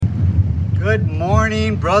Good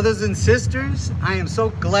morning, brothers and sisters. I am so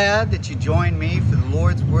glad that you joined me for the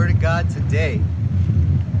Lord's Word of God today.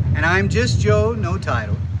 And I'm just Joe, no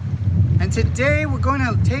title. And today we're going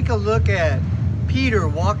to take a look at Peter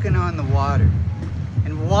walking on the water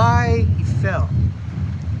and why he fell.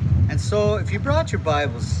 And so if you brought your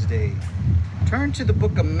Bibles today, turn to the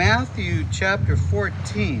book of Matthew chapter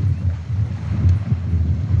 14.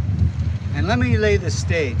 And let me lay the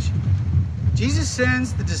stage. Jesus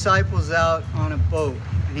sends the disciples out on a boat,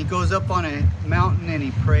 and he goes up on a mountain and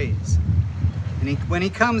he prays. And when he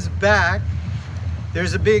comes back,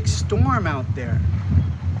 there's a big storm out there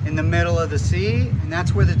in the middle of the sea, and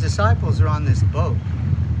that's where the disciples are on this boat.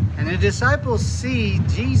 And the disciples see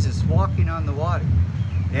Jesus walking on the water.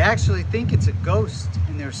 They actually think it's a ghost,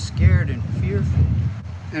 and they're scared and fearful.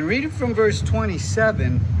 And reading from verse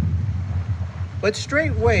 27, "But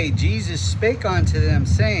straightway Jesus spake unto them,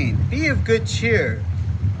 saying, Be of good cheer,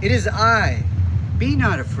 it is I, be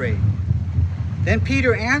not afraid. Then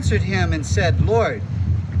Peter answered him and said, Lord,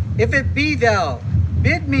 if it be thou,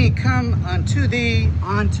 bid me come unto thee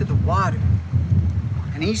onto the water.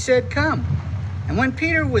 And he said, Come. And when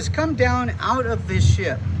Peter was come down out of his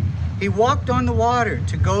ship, he walked on the water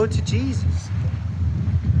to go to Jesus.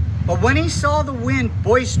 But when he saw the wind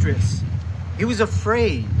boisterous, he was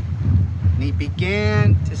afraid, and he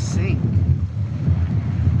began to sink."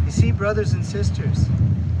 You see, brothers and sisters,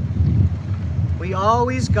 we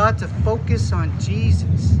always got to focus on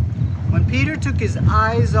Jesus. When Peter took his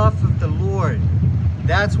eyes off of the Lord,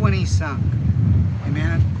 that's when he sunk.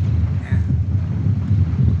 Amen? Amen.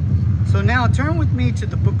 So now turn with me to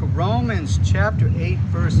the book of Romans chapter 8,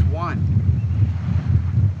 verse 1.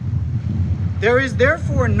 "There is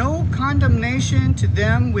therefore no condemnation to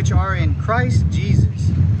them which are in Christ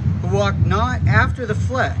Jesus, who walk not after the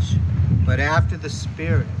flesh, but after the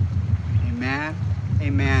Spirit." Amen.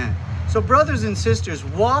 Amen. So brothers and sisters,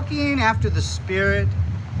 walking after the Spirit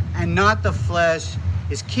and not the flesh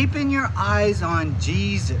is keeping your eyes on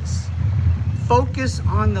Jesus. Focus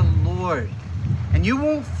on the Lord, and you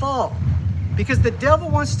won't fall, because the devil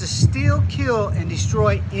wants to steal, kill, and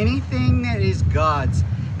destroy anything that is God's.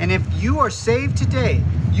 And if you are saved today,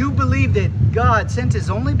 you believe that God sent his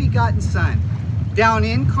only begotten Son down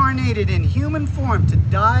incarnated in human form to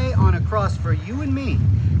die on a cross for you and me,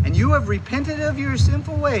 and you have repented of your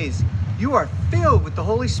sinful ways, you are filled with the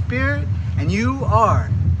Holy Spirit, and you are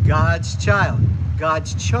God's child,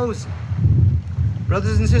 God's chosen.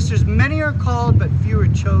 Brothers and sisters, many are called, but few are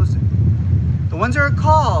chosen. The ones that are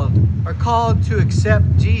called to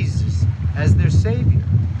accept Jesus as their Savior.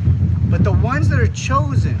 But the ones that are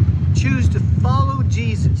chosen choose to follow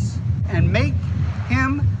Jesus and make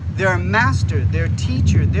him their master, their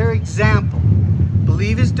teacher, their example.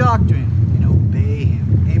 Believe his doctrine and obey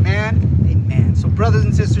him. Amen? Amen. So brothers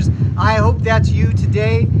and sisters, I hope that's you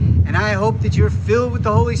today, and I hope that you're filled with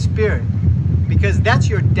the Holy Spirit, because that's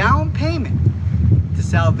your down payment to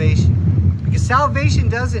salvation. Because salvation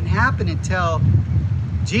doesn't happen until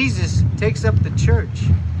Jesus takes up the church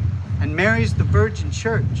and marries the virgin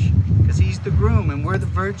church, because he's the groom and we're the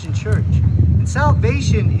virgin church. And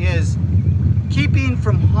salvation is keeping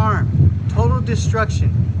from harm, total destruction,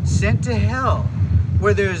 sent to hell,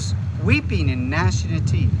 where there's weeping and gnashing of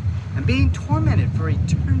teeth, and being tormented for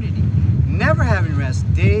eternity, never having rest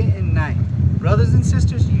day and night. Brothers and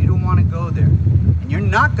sisters, you don't want to go there. And you're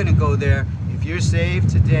not going to go there if you're saved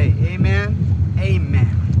today. Amen?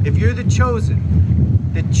 Amen. If you're the chosen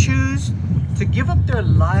that choose to give up their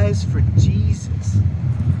lives for Jesus,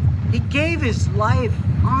 he gave his life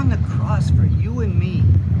on the cross for you and me.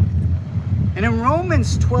 And in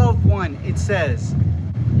Romans 12:1, it says,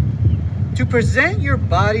 "To present your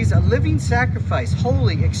bodies a living sacrifice,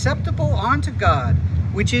 holy, acceptable unto God,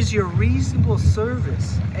 which is your reasonable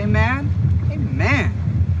service." Amen? Amen.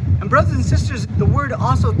 And brothers and sisters, the word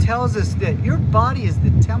also tells us that your body is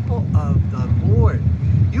the temple of the Lord.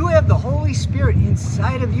 You have the Holy Spirit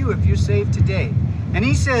inside of you if you're saved today. And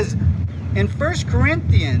he says in 1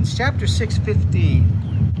 Corinthians chapter 6:15,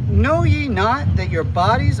 "Know ye not that your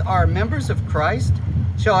bodies are members of Christ?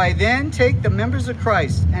 Shall I then take the members of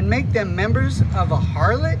Christ and make them members of a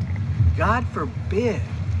harlot? God forbid."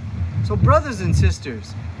 So brothers and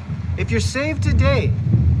sisters, if you're saved today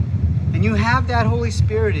and you have that Holy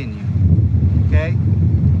Spirit in you, okay,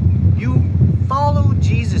 you follow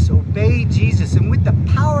Jesus, obey Jesus, and with the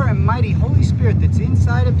power and mighty Holy Spirit that's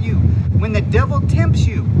inside of you, when the devil tempts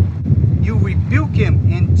you, you rebuke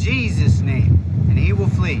him in Jesus' name, and he will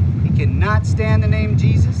flee. He cannot stand the name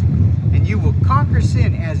Jesus, and you will conquer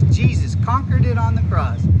sin as Jesus conquered it on the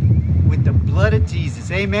cross with the blood of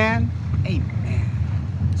Jesus. Amen? Amen.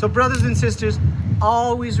 So brothers and sisters,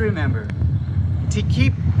 always remember, to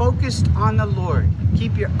keep focused on the Lord.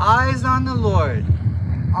 Keep your eyes on the Lord.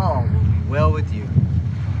 All will be well with you.